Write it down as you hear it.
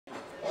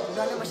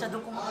Wala na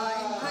masyadong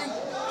kumakain. Ay!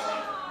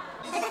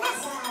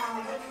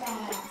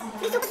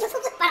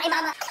 Supot para kay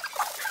mama.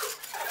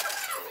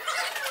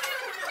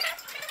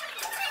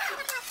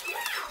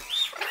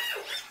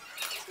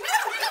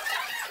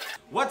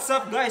 What's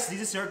up guys?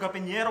 This is your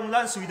Kapinyerong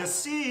Lance with a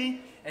C.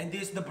 And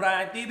this is the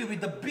Buraot TV with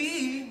the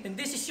B. And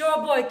this is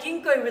your boy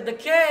King Koy with the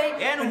K.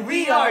 And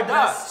we are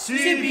the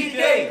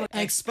CBK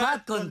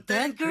EXPAT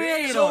Content So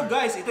Creator.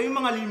 guys, ito yung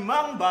mga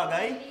 5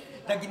 bagay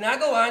Na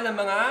ginagawa ng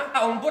mga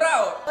taong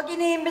Buraot. Pag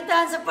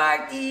iniimbitahan sa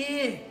party.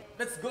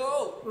 Let's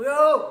go!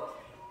 Yo!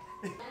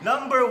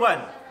 Number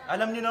 1,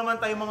 alam niyo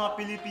naman tayo mga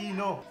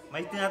Pilipino,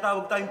 may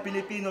tinatawag tayong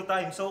Filipino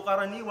time. So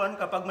karaniwan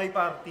kapag may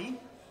party,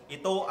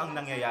 ito ang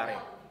nangyayari.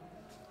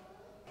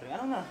 Pero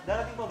ano na,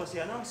 darating pa ba si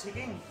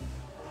King?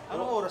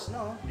 Anong oras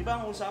na oh? Di ba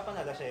ang usapan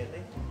alas 7?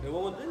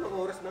 Ewan ko din, ang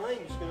oras na nga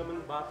eh. Gusto naman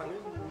batang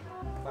yun.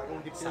 Parang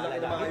hindi Sala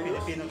lagi,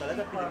 Pilipino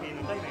talaga, Filipino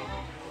time eh.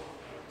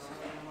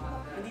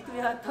 Nandito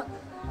yata.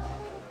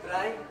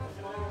 Bray?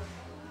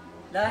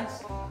 Lance?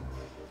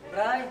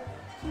 Bray?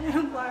 Sino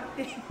yung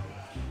party?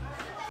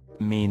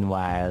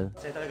 Meanwhile,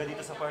 Kasi talaga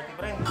dito sa party,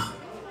 friend.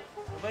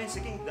 Ano ba yun, si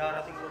King?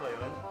 Darating ko ba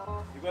yun?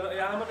 Hindi ko alam,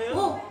 ayaman na yun.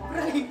 Oh!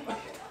 Bray!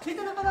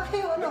 Dito na pala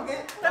kayo, ano?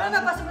 Tara na,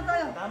 pasok na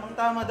tayo.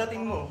 Tamang-tama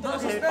dating mo.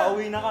 Kasi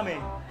pauwi na kami.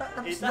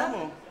 Tapos Eat na?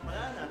 mo.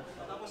 Wala na.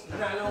 Tapos na.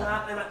 Nanalo nga,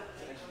 anak.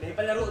 May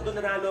palaro doon,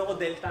 nanalo ako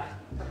Delta.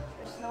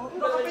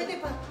 Baka pwede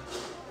pa.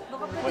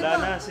 Baka pwede Wala pa.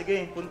 na. Sige,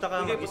 punta ka.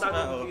 Sige, Mag-isa punta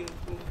ka. ka. Oh. Sige.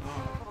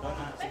 Wala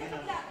na. Sige na.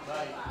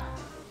 Bye.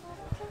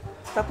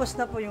 Tapos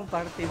na po yung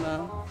party,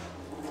 ma'am.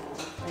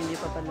 Ay, hindi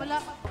pa pala. Wala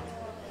pa.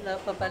 Wala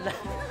pa pala.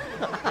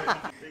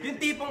 Yung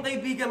tipong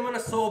kaibigan mo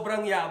na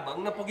sobrang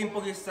yabang, na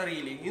puging-pugi sa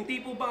sarili. Yung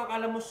tipo bang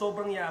akala mo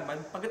sobrang yaman,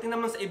 pagdating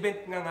naman sa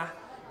event nga,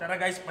 tara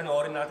guys,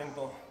 panoorin natin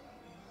to.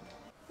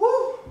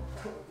 Woo!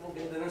 Ang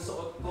ganda ng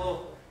suot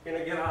ko.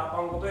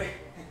 Pinaghirapan ko to eh.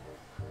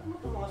 Ano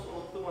to mga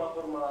suot to, mga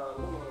formalo,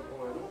 mga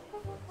kung ano.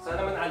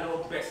 Sana man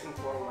alo best in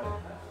formal.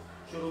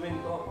 Sure win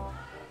to.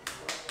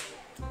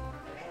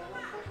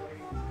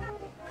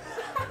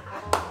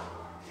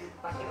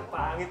 Takin na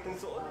pangit ng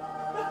suot.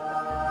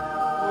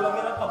 Kulang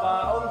yan ang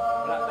kabaon.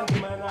 Wala tang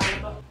gimana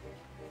ito.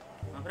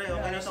 Pre,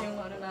 okay na Ayos to. yung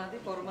ano natin,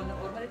 formal na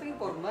formal. Ito yung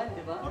formal,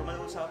 di ba? Formal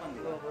na usapan,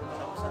 di ba?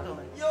 Tapos na to.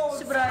 Yo,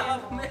 Si Brian.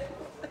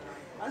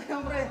 Ano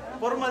yung pre?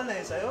 Formal na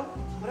eh sa'yo?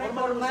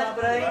 Formal, usapan,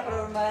 Bray, di ba?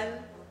 formal.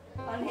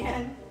 Ano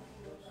yan?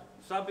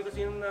 Sabi kasi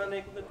ng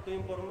nanay ko na ito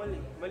yung formal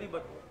eh. Mali ba?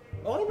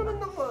 Okay naman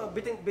ako ah.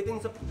 Bitin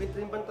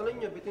pantalon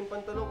niya, bitin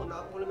pantalon ko,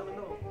 nakapula naman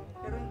ako.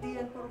 Pero hindi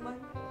yan formal.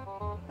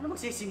 Ano,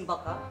 magsisimba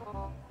ka?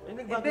 Eh,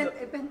 nagbago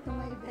Event na, na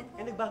may event.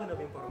 nagbago na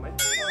ba yung formal?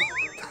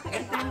 Ito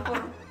yung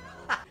formal.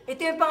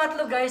 Ito yung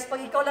pangatlo guys,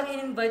 pag ikaw lang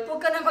in-invite, huwag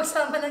ka na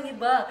magsama ng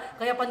iba.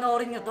 Kaya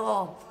panoorin nyo to.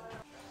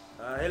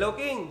 Hello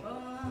King!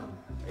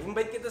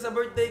 Invite kita sa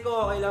birthday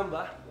ko, okay lang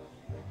ba?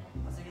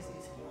 Sige.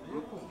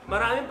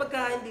 Maraming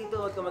pagkain dito,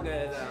 huwag ka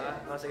mag-alala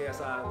ha? Sige,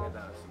 asahan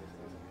kita.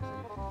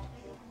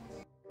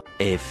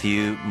 a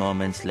few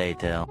moments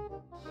later.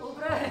 Oh,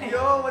 Brian.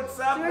 Yo, what's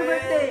up, It's your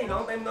birthday.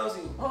 Long time no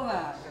see. Oo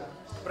nga.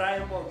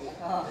 Brian Pogi.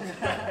 Oh.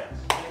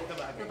 Galing ka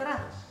ba? So, tara,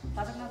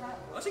 pasok na tayo.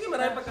 O sige,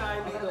 maraming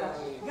pagkain dito.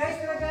 Guys,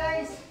 tara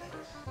guys!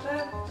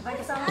 Tara, may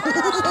kasama. Saan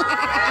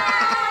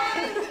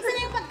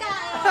yung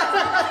pagkain?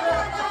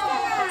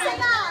 Saan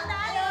na?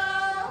 Hello?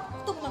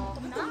 Gutom na.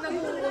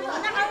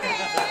 Ano kami?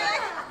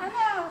 Ano?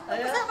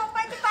 Kasama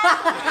party pa?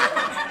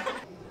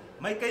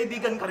 May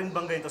kaibigan ka rin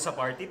bang ganito sa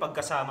party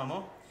pagkasama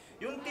mo?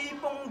 Yung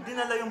tipong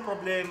dinala yung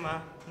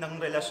problema ng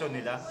relasyon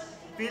nila.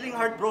 Feeling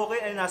heartbroken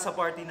ay nasa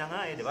party na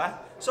nga eh, di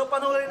ba? So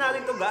panoorin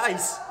natin to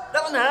guys.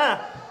 Tara na!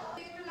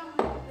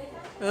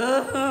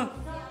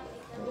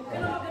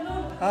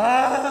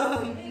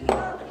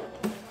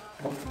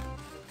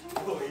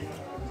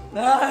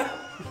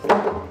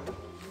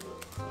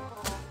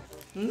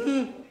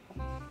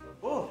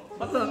 Oh,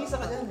 ba't nag-iisa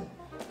ka dyan?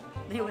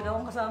 Hindi, wala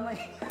akong kasama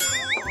eh.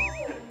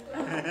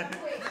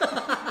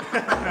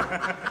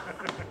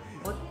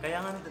 Kaya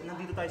nga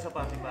nandito tayo sa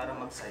party para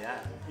magsaya.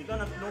 Ikaw,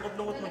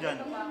 lungkot-lungkot mo dyan.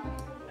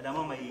 Alam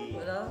mo, may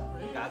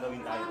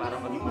gagawin tayo para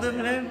maging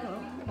masaya.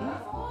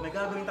 May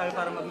gagawin tayo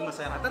para maging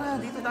masaya. Tara,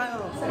 dito tayo.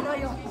 Saan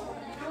tayo?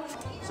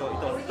 So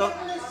ito.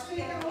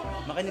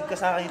 Makinig ka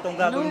sa akin itong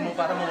gagawin mo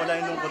para mawala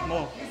yung lungkot mo.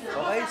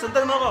 Okay?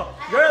 Sundan mo ako.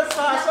 Girls,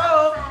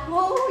 pasok!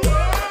 Oh,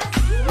 yes!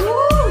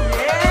 Woo!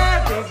 Yeah,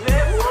 baby!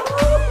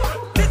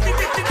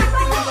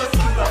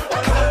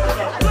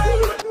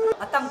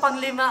 At ang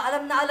panglima,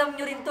 alam na alam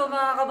nyo rin to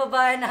mga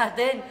kababayan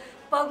natin.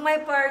 Pag may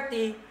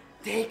party,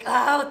 take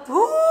out!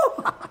 Woo!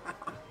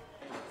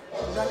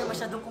 Wala na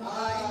masyadong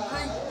kumakain.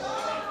 Ay!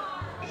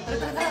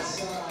 Tara!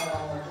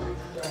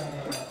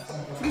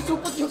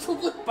 Yung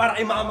supot! Para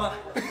kay mama.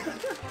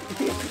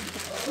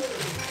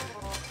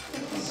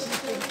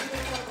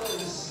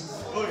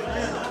 Uy,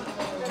 ayan ha?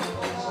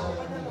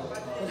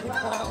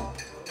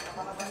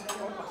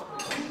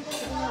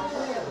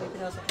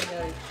 Pinasok ko niya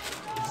rin.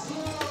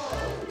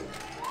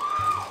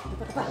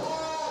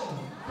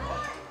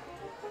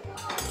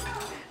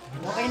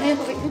 Okay na yun,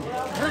 okay na yun.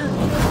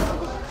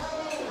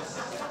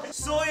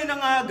 So yun na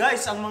nga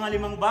guys ang mga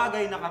 5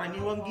 bagay na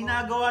karaniwang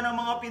ginagawa ng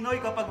mga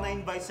Pinoy kapag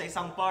na-invite sa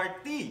isang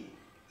party.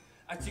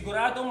 At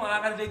siguradong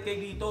makaka-relate kayo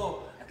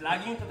dito. At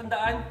lagi yung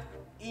tatandaan,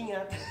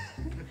 ingat.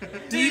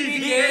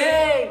 TVK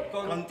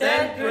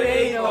Content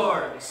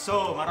Creator!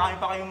 So, marami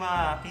pa kayong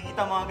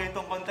makikita mga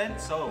ganitong content.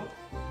 So,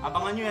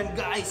 abangan nyo yan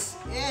guys.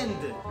 And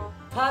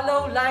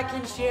Follow, like,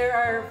 and share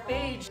our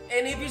page.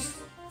 And if you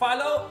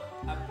follow,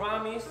 I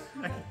promise,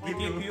 we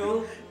keep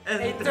you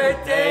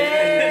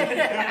Entertain!